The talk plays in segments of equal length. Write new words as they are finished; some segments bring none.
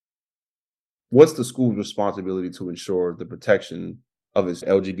What's the school's responsibility to ensure the protection of its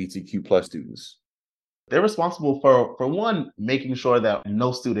LGBTQ plus students? They're responsible for one, making sure that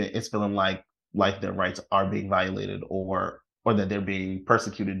no student is feeling like their rights are being violated or that they're being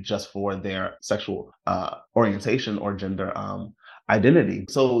persecuted just for their sexual orientation or gender identity.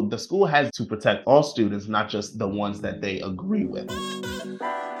 So the school has to protect all students, not just the ones that they agree with.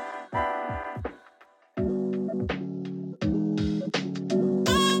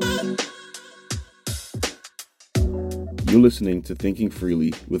 You're listening to Thinking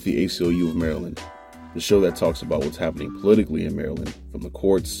Freely with the ACLU of Maryland, the show that talks about what's happening politically in Maryland, from the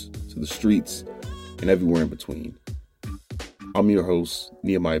courts to the streets and everywhere in between. I'm your host,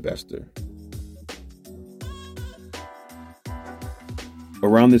 Nehemiah Bester.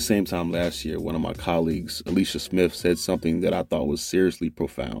 Around this same time last year, one of my colleagues, Alicia Smith, said something that I thought was seriously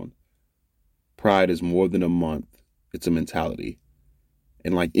profound. Pride is more than a month, it's a mentality.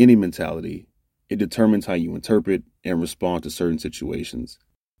 And like any mentality, it determines how you interpret and respond to certain situations.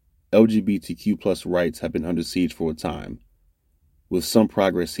 LGBTQ plus rights have been under siege for a time, with some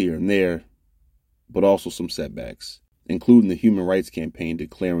progress here and there, but also some setbacks, including the Human Rights Campaign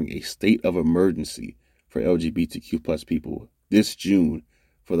declaring a state of emergency for LGBTQ plus people this June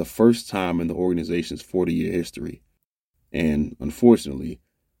for the first time in the organization's 40-year history. And unfortunately,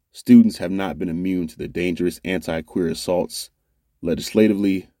 students have not been immune to the dangerous anti-queer assaults,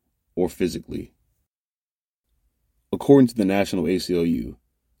 legislatively or physically. According to the National ACLU,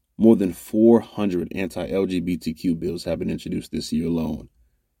 more than 400 anti-LGBTQ bills have been introduced this year alone,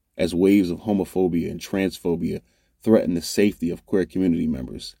 as waves of homophobia and transphobia threaten the safety of queer community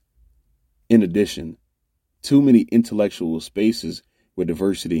members. In addition, too many intellectual spaces where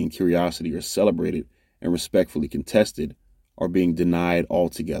diversity and curiosity are celebrated and respectfully contested are being denied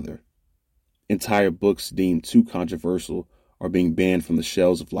altogether. Entire books deemed too controversial are being banned from the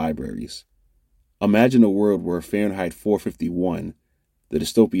shelves of libraries. Imagine a world where Fahrenheit 451, the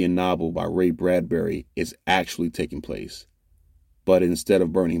dystopian novel by Ray Bradbury, is actually taking place. But instead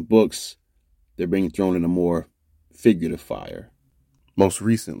of burning books, they're being thrown in a more figurative fire. Most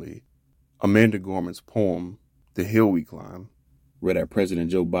recently, Amanda Gorman's poem, The Hill We Climb, read at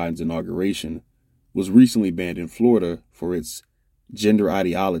President Joe Biden's inauguration, was recently banned in Florida for its gender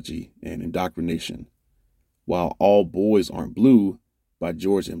ideology and indoctrination, while All Boys Aren't Blue by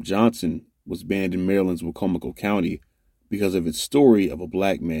George M. Johnson was banned in Maryland's Wicomico County because of its story of a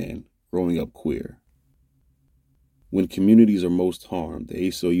black man growing up queer. When communities are most harmed, the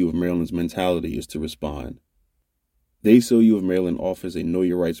ACLU of Maryland's mentality is to respond. The ACLU of Maryland offers a Know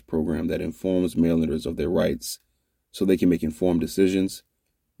Your Rights program that informs Marylanders of their rights so they can make informed decisions,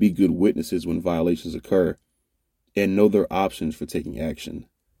 be good witnesses when violations occur, and know their options for taking action.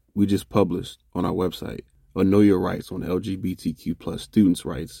 We just published on our website a Know Your Rights on LGBTQ plus students'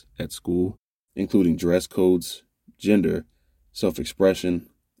 rights at school, including dress codes, gender, self-expression,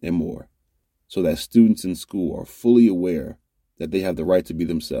 and more, so that students in school are fully aware that they have the right to be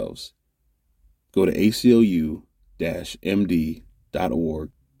themselves. Go to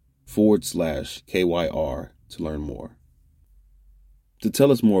aclu-md.org/KYR to learn more. To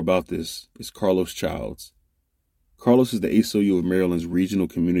tell us more about this is Carlos Childs. Carlos is the ACLU of Maryland's regional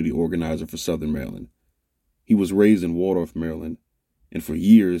community organizer for Southern Maryland. He was raised in Waldorf, Maryland, and for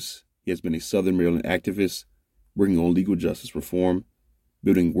years he has been a Southern Maryland activist, working on legal justice reform,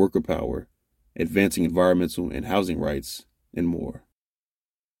 building worker power, advancing environmental and housing rights, and more.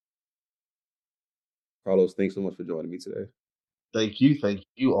 Carlos, thanks so much for joining me today. Thank you, thank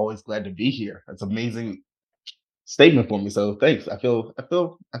you. Always glad to be here. That's amazing statement for me. So thanks. I feel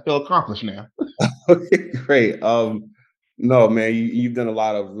accomplished now. Okay, great. No, man, you've done a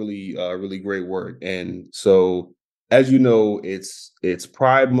lot of really great work, and so as you know, it's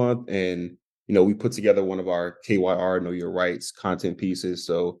Pride Month, and we put together one of our KYR Know Your Rights content pieces,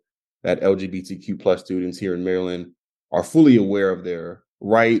 so that LGBTQ plus students here in Maryland are fully aware of their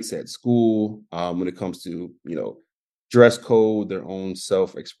rights at school when it comes to dress code, their own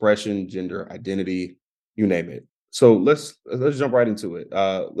self-expression, gender identity, you name it. So let's jump right into it.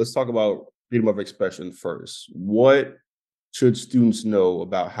 Let's talk about freedom of expression first. What should students know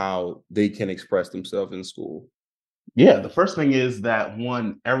about how they can express themselves in school? Yeah, the first thing is that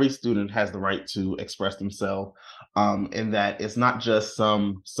one, every student has the right to express themselves, and that it's not just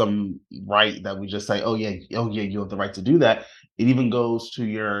some right that we just say, oh yeah, you have the right to do that. It even goes to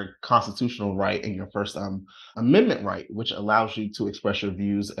your constitutional right and your First Amendment right, which allows you to express your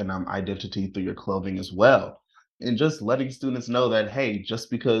views and identity through your clothing as well. and just letting students know that, hey, just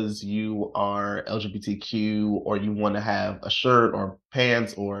because you are LGBTQ or you want to have a shirt or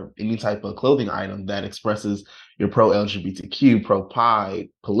pants or any type of clothing item that expresses you're pro LGBTQ, pro Pride,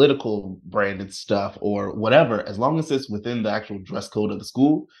 political branded stuff, or whatever, as long as it's within the actual dress code of the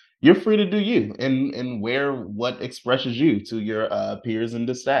school, you're free to do you and wear what expresses you to your peers and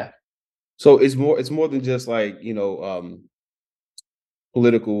the staff. So it's more than just like,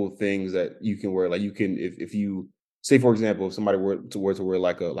 political things that you can wear. Like you can, if you say, for example, if somebody were to wear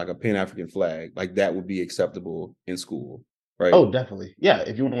like a Pan African flag, like that would be acceptable in school, right? Oh, definitely. Yeah,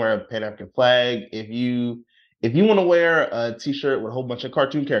 if you wanna wear a Pan African flag, if you wanna wear a T-shirt with a whole bunch of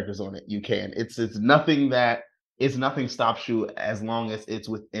cartoon characters on it, you can. It's nothing stops you as long as it's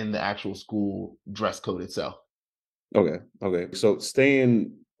within the actual school dress code itself. Okay, okay. So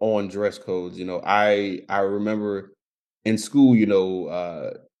staying on dress codes, I remember in school,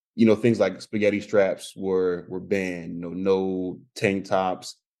 things like spaghetti straps were banned. No tank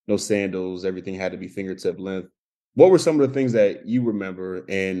tops, no sandals. Everything had to be fingertip length. What were some of the things that you remember,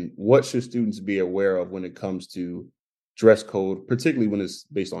 and what should students be aware of when it comes to dress code, particularly when it's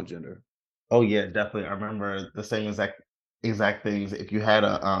based on gender? Oh yeah, definitely. I remember the same exact things. If you had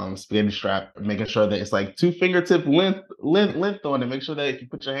a spaghetti strap, making sure that it's like two fingertip length on it. Make sure that if you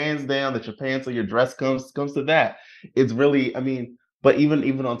put your hands down, that your pants or your dress comes to that. It's really, I mean, but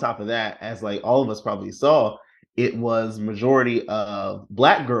even on top of that, as like all of us probably saw, it was majority of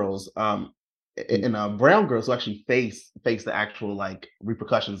black girls Mm. and brown girls who actually face the actual like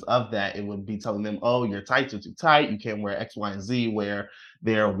repercussions of that. It would be telling them, oh, your tights are too tight, you can't wear X, Y, and Z, where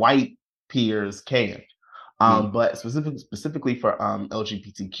their white peers can. Mm. But specifically for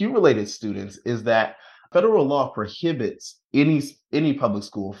LGBTQ related students, is that federal law prohibits any public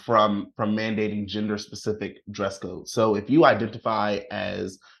school from mandating gender specific dress codes. So if you identify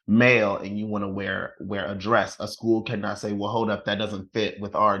as male and you want to wear a dress, a school cannot say, "Well, hold up, that doesn't fit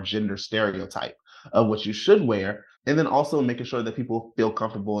with our gender stereotype of what you should wear." And then also making sure that people feel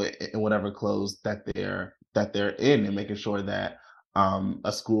comfortable in whatever clothes that they're in, and making sure that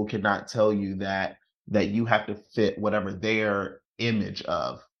a school cannot tell you that you have to fit whatever their image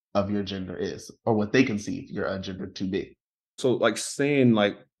of your gender is, or what they conceive your gender to be. So, like saying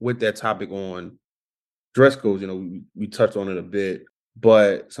like with that topic on dress codes, we touched on it a bit,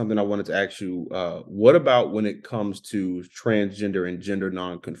 but something I wanted to ask you, what about when it comes to transgender and gender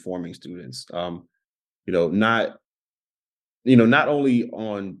non-conforming students? Not not only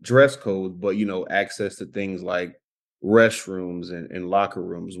on dress code, but access to things like restrooms and locker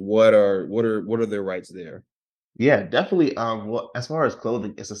rooms. What are their rights there? Yeah, definitely. Well, as far as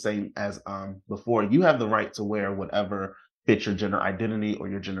clothing, it's the same as before. You have the right to wear whatever fits your gender identity or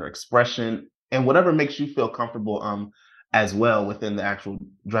your gender expression, and whatever makes you feel comfortable. As well within the actual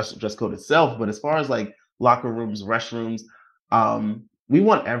dress code itself. But as far as like locker rooms, restrooms, we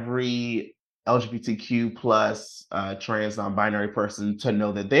want every LGBTQ plus trans non-binary person to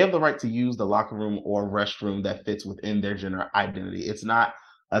know that they have the right to use the locker room or restroom that fits within their gender identity. It's not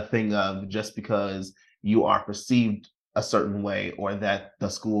a thing of just because you are perceived a certain way or that the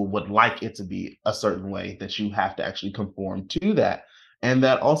school would like it to be a certain way that you have to actually conform to that. And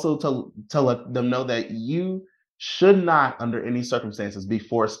that also to let them know that you should not under any circumstances be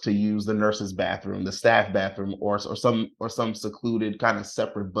forced to use the nurse's bathroom, the staff bathroom, or some secluded kind of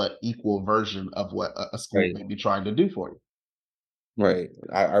separate but equal version of what a school Right. may be trying to do for you. Right.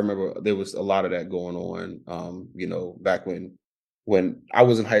 I remember there was a lot of that going on, back when I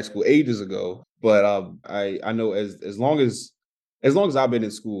was in high school ages ago. But I know as long as I've been in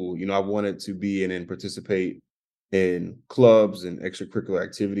school, I wanted to be in and participate in clubs and extracurricular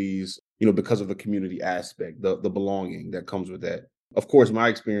activities, because of the community aspect, the belonging that comes with that. Of course, my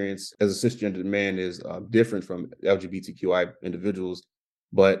experience as a cisgendered man is different from LGBTQI individuals.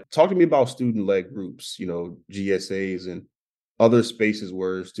 But talk to me about student-led groups, GSAs and other spaces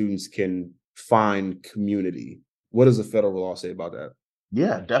where students can find community. What does the federal law say about that?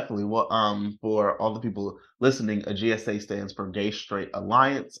 Yeah, definitely. Well, for all the people listening, a GSA stands for Gay Straight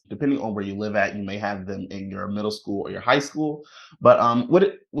Alliance. Depending on where you live at, you may have them in your middle school or your high school. But what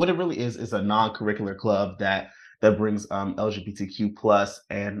it really is a non-curricular club that brings LGBTQ plus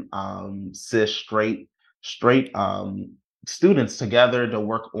and cis straight students together to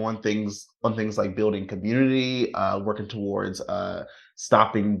work on things like building community, working towards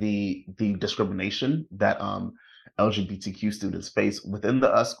stopping the discrimination that LGBTQ students face within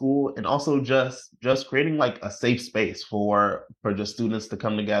the school, and also just creating like a safe space for just students to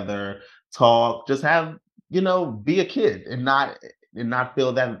come together, talk, just have be a kid and not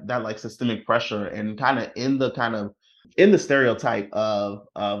feel that like systemic pressure, and kind of in the kind of in the stereotype of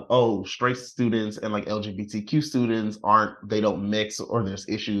oh, straight students and like LGBTQ students aren't, they don't mix, or there's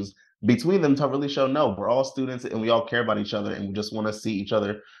issues between them, to really show no, we're all students and we all care about each other and we just want to see each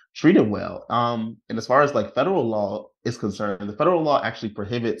other treated well. And as far as like federal law is concerned, the federal law actually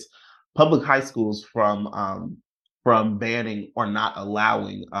prohibits public high schools from banning or not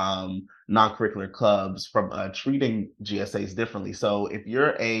allowing non-curricular clubs from treating GSAs differently. So if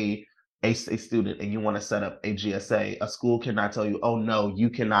you're a student and you want to set up a GSA, a school cannot tell you, oh no,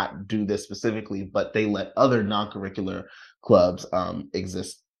 you cannot do this specifically, but they let other non-curricular clubs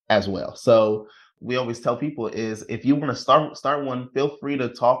exist as well. So we always tell people is, if you want to start one, feel free to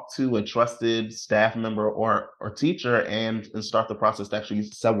talk to a trusted staff member or teacher and start the process to actually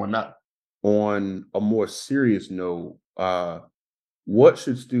set one up. On a more serious note, what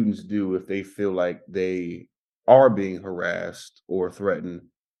should students do if they feel like they are being harassed or threatened?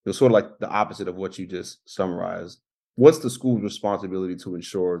 It's sort of like the opposite of what you just summarized. What's the school's responsibility to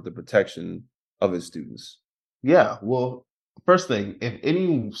ensure the protection of its students? Yeah, well, first thing, if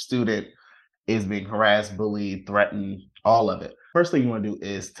any student is being harassed, bullied, threatened, all of it. First thing you want to do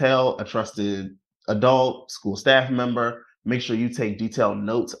is tell a trusted adult, school staff member. Make sure you take detailed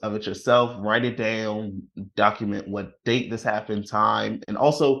notes of it yourself, write it down, document what date this happened, time, and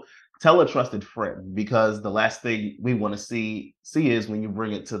also tell a trusted friend, because the last thing we want to see is when you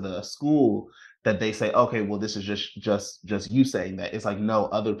bring it to the school that they say, okay, well, this is just you saying that. It's like, no,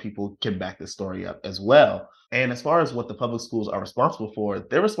 other people can back this story up as well. And as far as what the public schools are responsible for,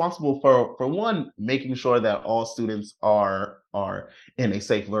 they're responsible for one, making sure that all students are in a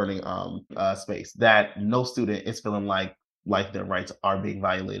safe learning space, that no student is feeling like their rights are being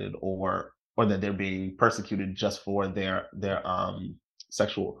violated, or that they're being persecuted just for their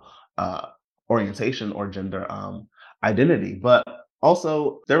sexual uh orientation or gender identity. But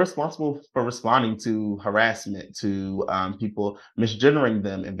also, they're responsible for responding to harassment, to people misgendering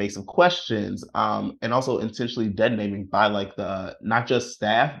them, invasive questions, and also intentionally dead naming by like the not just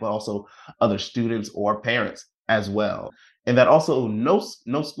staff but also other students or parents as well. And that also no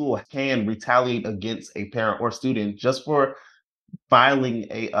school can retaliate against a parent or student just for filing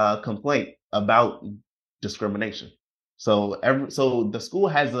a complaint about discrimination. So the school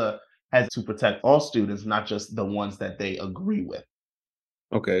has to protect all students, not just the ones that they agree with.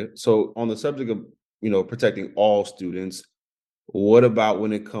 Okay, so on the subject of protecting all students, what about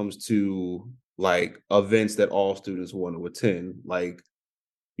when it comes to like events that all students want to attend, like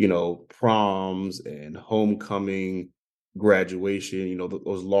proms and homecoming, graduation,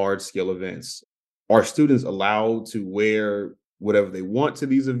 those large scale events? Are students allowed to wear whatever they want to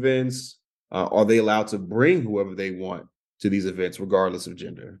these events? Are they allowed to bring whoever they want to these events, regardless of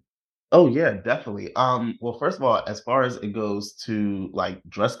gender? Oh yeah, definitely. Well, first of all, as far as it goes to like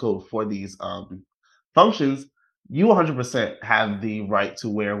dress code for these functions, you 100% have the right to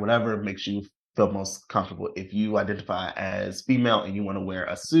wear whatever makes you feel most comfortable. If you identify as female and you want to wear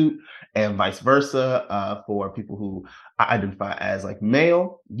a suit, and vice versa, for people who identify as like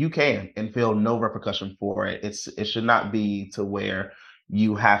male, you can and feel no repercussion for it. It should not be to where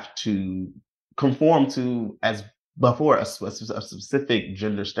you have to conform to as before a specific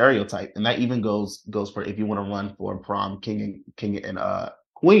gender stereotype, and that even goes for if you want to run for prom king and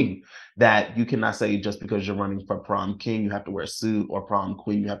queen, that you cannot say just because you're running for prom king you have to wear a suit, or prom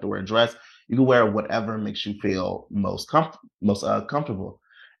queen you have to wear a dress. You can wear whatever makes you feel most comfortable.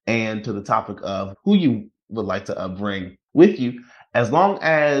 And to the topic of who you would like to bring with you, as long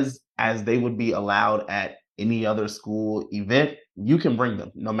as they would be allowed at any other school event, you can bring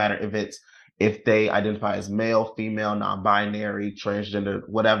them, no matter if they identify as male, female, non-binary, transgender,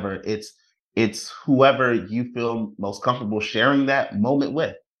 whatever. It's whoever you feel most comfortable sharing that moment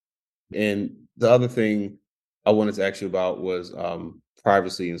with. And the other thing I wanted to ask you about was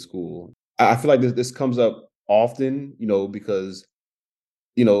privacy in school. I feel like this comes up often, because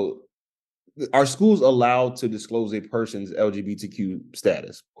you know are schools allowed to disclose a person's LGBTQ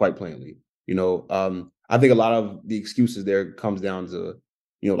status? Quite plainly, I think a lot of the excuses there comes down to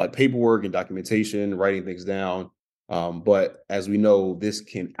like paperwork and documentation, writing things down. But as we know, this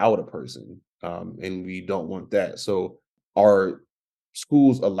can out a person, and we don't want that. So, are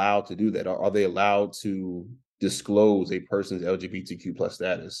schools allowed to do that? Are they allowed to disclose a person's LGBTQ plus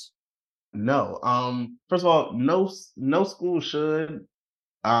status? No. First of all, no school should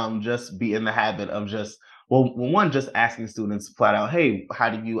just be in the habit of just, well, one, just asking students flat out, hey, how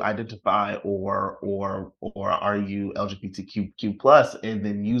do you identify, or are you LGBTQ plus, and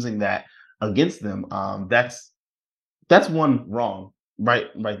then using that against them. That's one wrong, right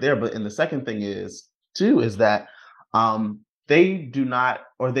there. But and the second thing is too is that they do not,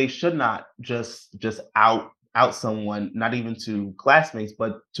 or they should not just out out someone, not even to classmates,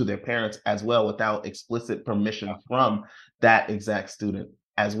 but to their parents as well, without explicit permission from that exact student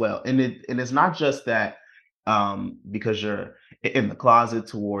as well. And it's not just that because you're in the closet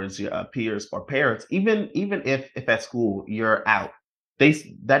towards your peers or parents. Even if at school you're out,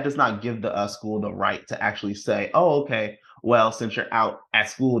 that does not give the school the right to actually say, oh, okay, well, since you're out at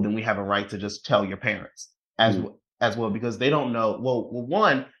school, then we have a right to just tell your parents Mm. as well, because they don't know. Well,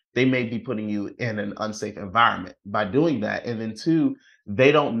 one, they may be putting you in an unsafe environment by doing that, and then two,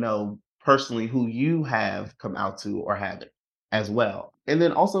 they don't know personally who you have come out to or haven't as well. And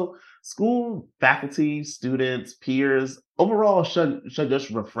then also, school faculty, students, peers overall should just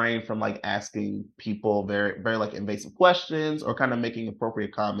refrain from like asking people very like invasive questions or kind of making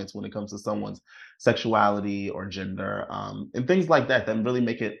appropriate comments when it comes to someone's sexuality or gender, and things like that that really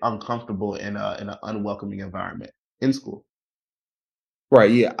make it uncomfortable in an unwelcoming environment in school.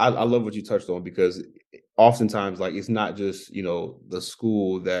 Right. Yeah. I love what you touched on because oftentimes, like, it's not just, the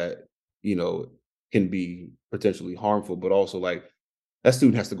school that, you know, can be potentially harmful, but also like that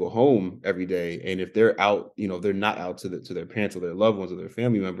student has to go home every day. And if they're out, they're not out to their parents or their loved ones or their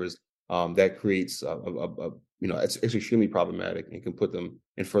family members, that creates it's extremely problematic and can put them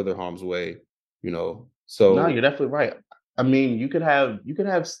in further harm's way, you know. No, So you're definitely right. I mean, you could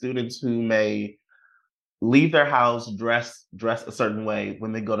have students who may leave their house dress a certain way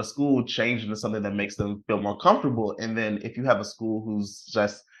when they go to school, change into something that makes them feel more comfortable. And then if you have a school who's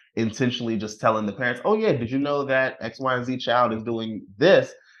just intentionally just telling the parents, oh yeah, did you know that X, Y, and Z child is doing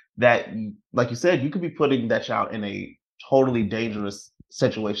this? Like you said, you could be putting that child in a totally dangerous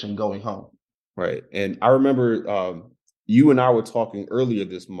situation going home. right. And I remember you and I were talking earlier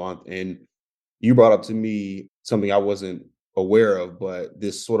this month, and you brought up to me something I wasn't aware of, but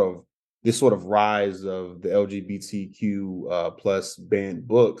this sort of rise of the LGBTQ plus banned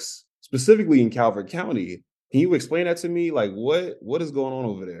books, specifically in Calvert County. Can you explain that to me? Like, what is going on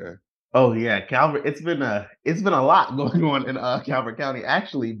over there? Oh yeah, Calvert. It's been a lot going on in Calvert County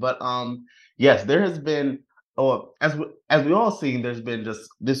actually, but yes, there has been, oh, as we all seen, there's been just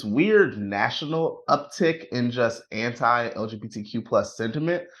this weird national uptick in just anti-LGBTQ plus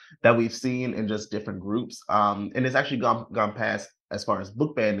sentiment that we've seen in just different groups, and it's actually gone past as far as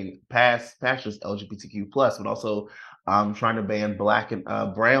book banning, past just LGBTQ plus, but also trying to ban Black and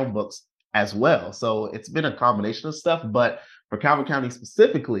brown books as well. So it's been a combination of stuff, but for Calvert County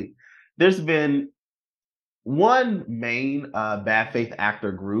specifically, there's been one main bad faith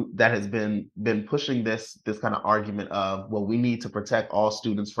actor group that has been pushing this kind of argument of, well, we need to protect all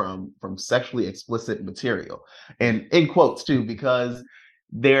students from sexually explicit material, and in quotes too, because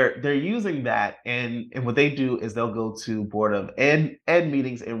they're using that, and what they do is they'll go to board of ed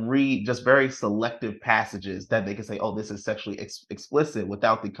meetings and read just very selective passages that they can say, oh, this is sexually explicit,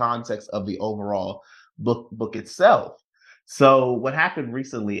 without the context of the overall book itself. So what happened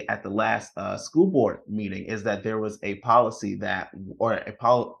recently at the last school board meeting is that there was a policy or a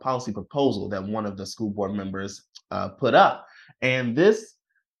policy proposal that one of the school board members put up, and this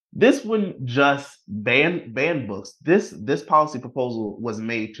wouldn't just ban books. This policy proposal was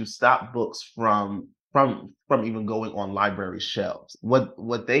made to stop books from even going on library shelves.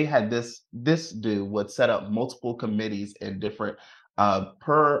 What they had this do would set up multiple committees in different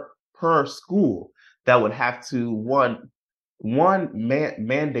per school that would have to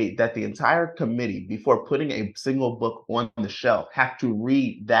mandate that the entire committee, before putting a single book on the shelf, have to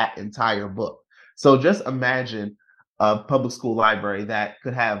read that entire book. So just imagine a public school library that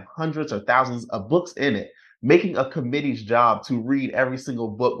could have hundreds or thousands of books in it, making a committee's job to read every single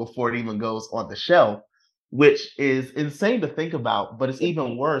book before it even goes on the shelf, which is insane to think about. But it's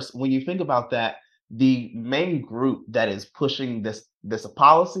even worse when you think about that. The main group that is pushing this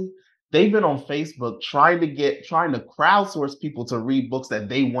policy, they've been on Facebook trying to crowdsource people to read books that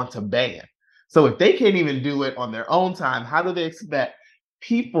they want to ban. So if they can't even do it on their own time, how do they expect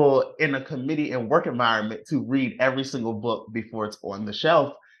people in a committee and work environment to read every single book before it's on the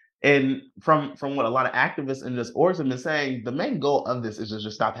shelf? And from what a lot of activists and just orgs have been saying, the main goal of this is to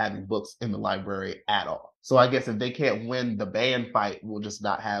just stop having books in the library at all. So I guess if they can't win the ban fight, we'll just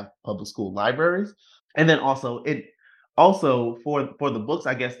not have public school libraries. And then also for the books,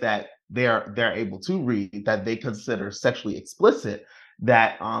 I guess, that they're able to read that they consider sexually explicit,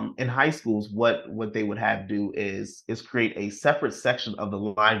 that in high schools, what they would have do is create a separate section of the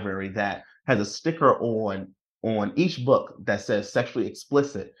library that has a sticker on each book that says sexually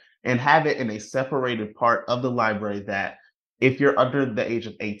explicit, and have it in a separated part of the library that if you're under the age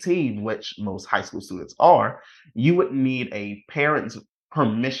of 18, which most high school students are, you would need a parent's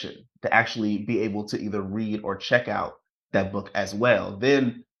permission to actually be able to either read or check out that book as well.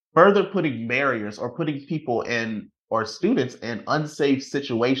 Then further putting barriers or putting people in or students in unsafe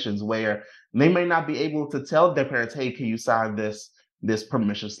situations where they may not be able to tell their parents, "Hey, can you sign this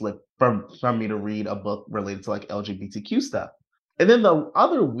permission slip from me to read a book related to like LGBTQ stuff?" And then the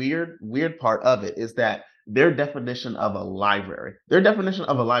other weird part of it is that their definition of a library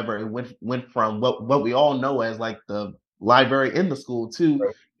went from what we all know as like the library in the school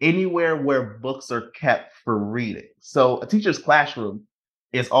to anywhere where books are kept for reading. So a teacher's classroom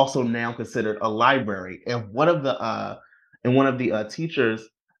is also now considered a library. And one of the teachers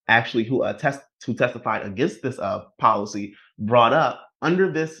actually who testified against this policy brought up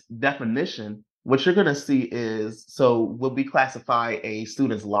under this definition. What you're going to see is, so will we classify a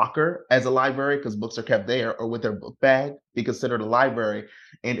student's locker as a library because books are kept there, or would their book bag be considered a library?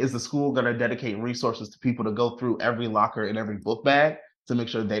 And is the school going to dedicate resources to people to go through every locker and every book bag to make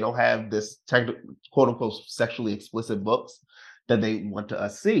sure they don't have this quote unquote sexually explicit books that they want to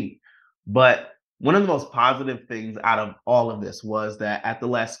see? But one of the most positive things out of all of this was that at the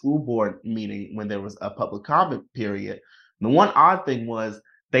last school board meeting, when there was a public comment period, the one odd thing was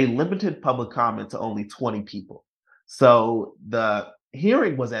they limited public comment to only 20 people. So the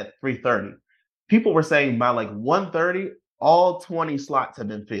hearing was at 3:30. People were saying by like 1:30, all 20 slots had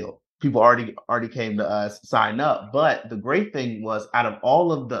been filled. People already came to us sign up. But the great thing was, out of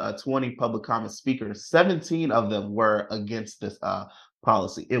all of the 20 public comment speakers, 17 of them were against this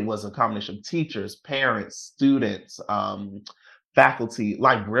policy. It was a combination of teachers, parents, students, faculty,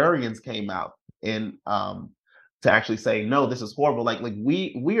 librarians came out and to actually say no, this is horrible. Like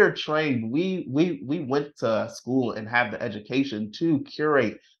we are trained. We went to school and have the education to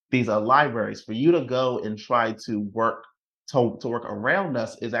curate these libraries. For you to go and try to work around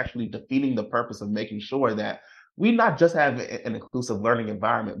us is actually defeating the purpose of making sure that we not just have an inclusive learning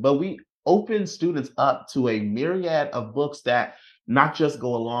environment, but we open students up to a myriad of books that not just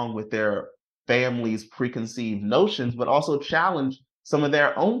go along with their families' preconceived notions, but also challenge some of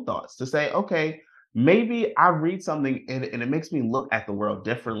their own thoughts to say, okay, maybe I read something and it makes me look at the world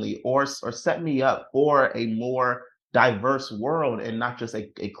differently, or set me up for a more diverse world and not just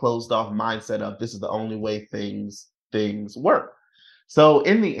a closed off mindset of this is the only way things work. So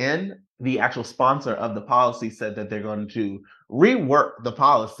in the end, the actual sponsor of the policy said that they're going to rework the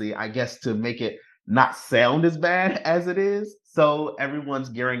policy, I guess, to make it not sound as bad as it is. So everyone's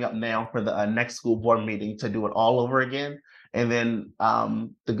gearing up now for the next school board meeting to do it all over again. And then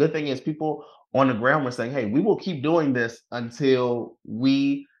the good thing is people on the ground were saying, "Hey, we will keep doing this until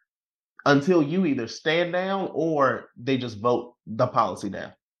you either stand down or they just vote the policy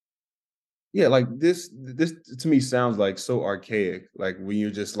down." Yeah, like this to me sounds like so archaic. Like when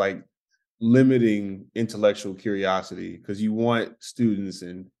you're just like limiting intellectual curiosity because you want students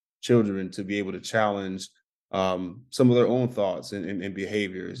and children to be able to challenge some of their own thoughts and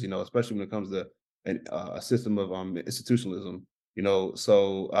behaviors. Especially when it comes to a system of institutionalism.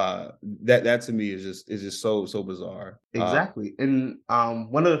 So that to me is just so bizarre. Exactly. And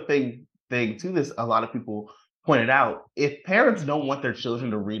one of the thing to this, a lot of people pointed out, if parents don't want their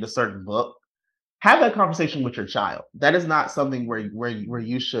children to read a certain book, have that conversation with your child. That is not something where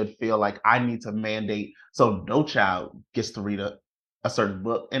you should feel like I need to mandate so no child gets to read a certain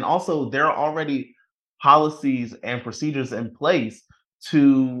book. And also there are already policies and procedures in place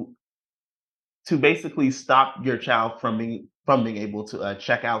to basically stop your child from being able to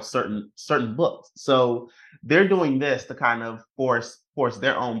check out certain books. So they're doing this to kind of force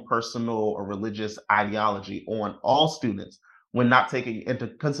their own personal or religious ideology on all students when not taking into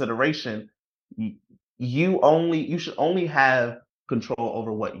consideration y- you should only have control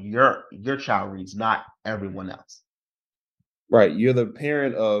over what your child reads, not everyone else. Right, you're the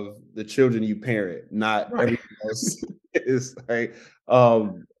parent of the children you parent, not Right. everyone else is, right?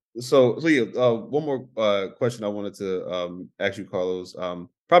 Um, so yeah, one more question I wanted to ask you, Carlos.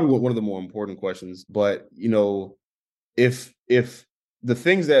 Probably one of the more important questions, but if the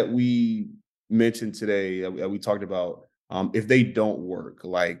things that we mentioned today that we talked about, if they don't work,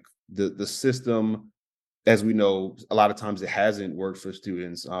 like the system, as we know, a lot of times it hasn't worked for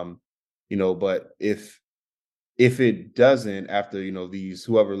students. But if it doesn't, after these,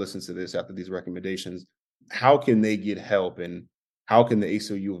 whoever listens to this after these recommendations, how can they get help, and how can the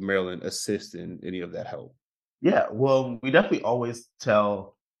ACLU of Maryland assist in any of that help? Yeah, well, we definitely always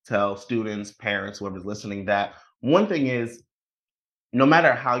tell students, parents, whoever's listening, that one thing is, no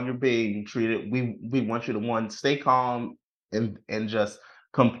matter how you're being treated, we want you to, one, stay calm and just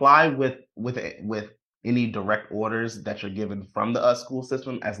comply with any direct orders that you're given from the school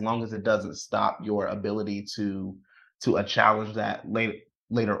system, as long as it doesn't stop your ability to challenge that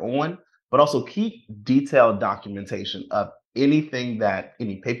later on. But also keep detailed documentation of any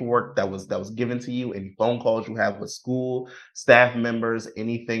paperwork that was given to you, any phone calls you have with school, staff members,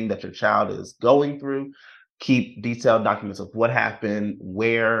 anything that your child is going through, keep detailed documents of what happened,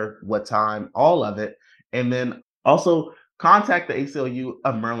 where, what time, all of it. And then also contact the ACLU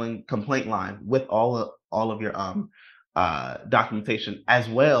of Maryland complaint line with all of your documentation as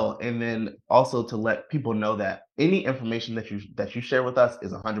well. And then also to let people know that any information that you share with us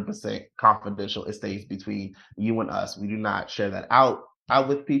is 100% confidential. It stays between you and us. We do not share that out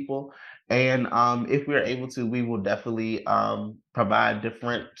with people. And if we are able to, we will definitely provide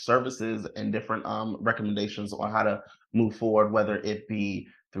different services and different recommendations on how to move forward, whether it be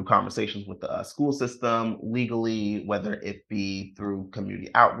through conversations with the school system, legally, whether it be through community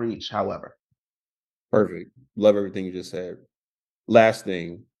outreach, however. Perfect. Love everything you just said. Last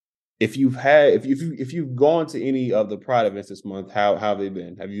thing, if you've gone to any of the Pride events this month, how have they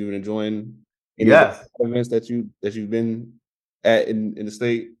been? Have you been enjoying any of the Yes. events that you've been at in the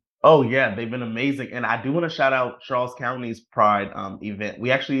state? Oh yeah, they've been amazing, and I do want to shout out Charles County's Pride event. We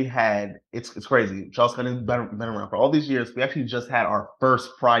actually had it's crazy. Charles County's been around for all these years. We actually just had our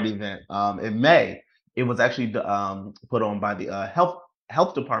first Pride event in May. It was actually put on by the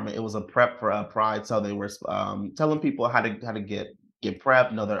health department. It was a prep for Pride, so they were telling people how to get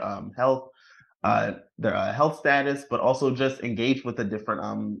prep, know their health status, but also just engage with the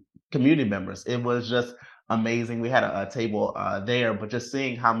different community members. It was just amazing. We had a table there, but just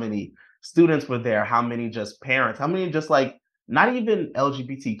seeing how many students were there, how many just parents, how many just like not even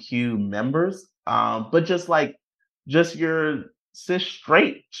LGBTQ members, but just like just your cis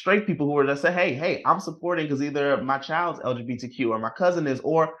straight people who were just say, hey, I'm supporting because either my child's LGBTQ or my cousin is,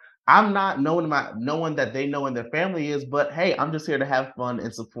 or I'm not knowing no one that they know in their family is, but hey, I'm just here to have fun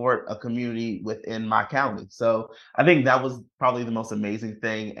and support a community within my county. So I think that was probably the most amazing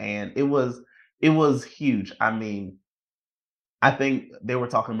thing, and it was huge. I mean, I think they were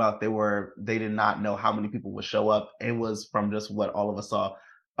talking about they did not know how many people would show up. It was from just what all of us saw,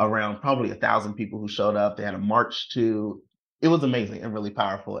 around probably 1,000 people who showed up. They had a march too. It was amazing and really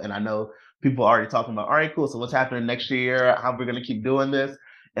powerful. And I know people are already talking about, all right, cool. So what's happening next year? How we're gonna keep doing this?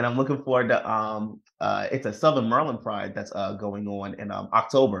 And I'm looking forward to it's a Southern Maryland Pride that's going on in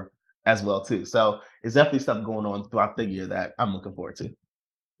October as well too. So it's definitely stuff going on throughout the year that I'm looking forward to.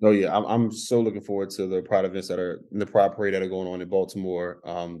 Oh yeah, I'm so looking forward to the Pride events the Pride parade that are going on in Baltimore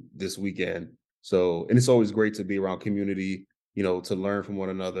this weekend. So, and it's always great to be around community, to learn from one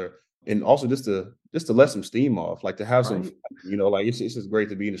another, and also just to let some steam off, like to have some Right. fun, like it's just great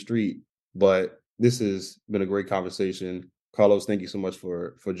to be in the street. But this has been a great conversation, Carlos. Thank you so much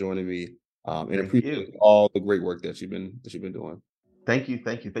for joining me, and Thank appreciate you. all the great work that you've been doing. Thank you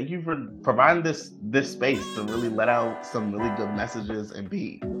for providing this space to really let out some really good messages and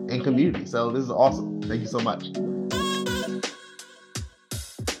be in community. So this is awesome. Thank you so much.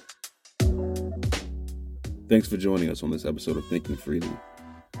 Thanks for joining us on this episode of Thinking Freely.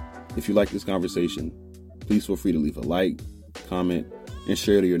 If you like this conversation, please feel free to leave a like, comment, and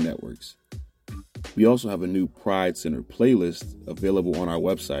share to your networks. We also have a new Pride Center playlist available on our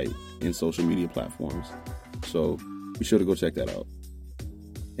website and social media platforms, so be sure to go check that out.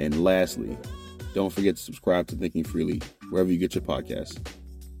 And lastly, don't forget to subscribe to Thinking Freely wherever you get your podcasts.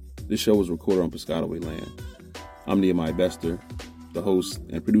 This show was recorded on Piscataway land. I'm Nehemiah Bester, the host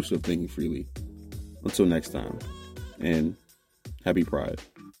and producer of Thinking Freely. Until next time, and happy Pride.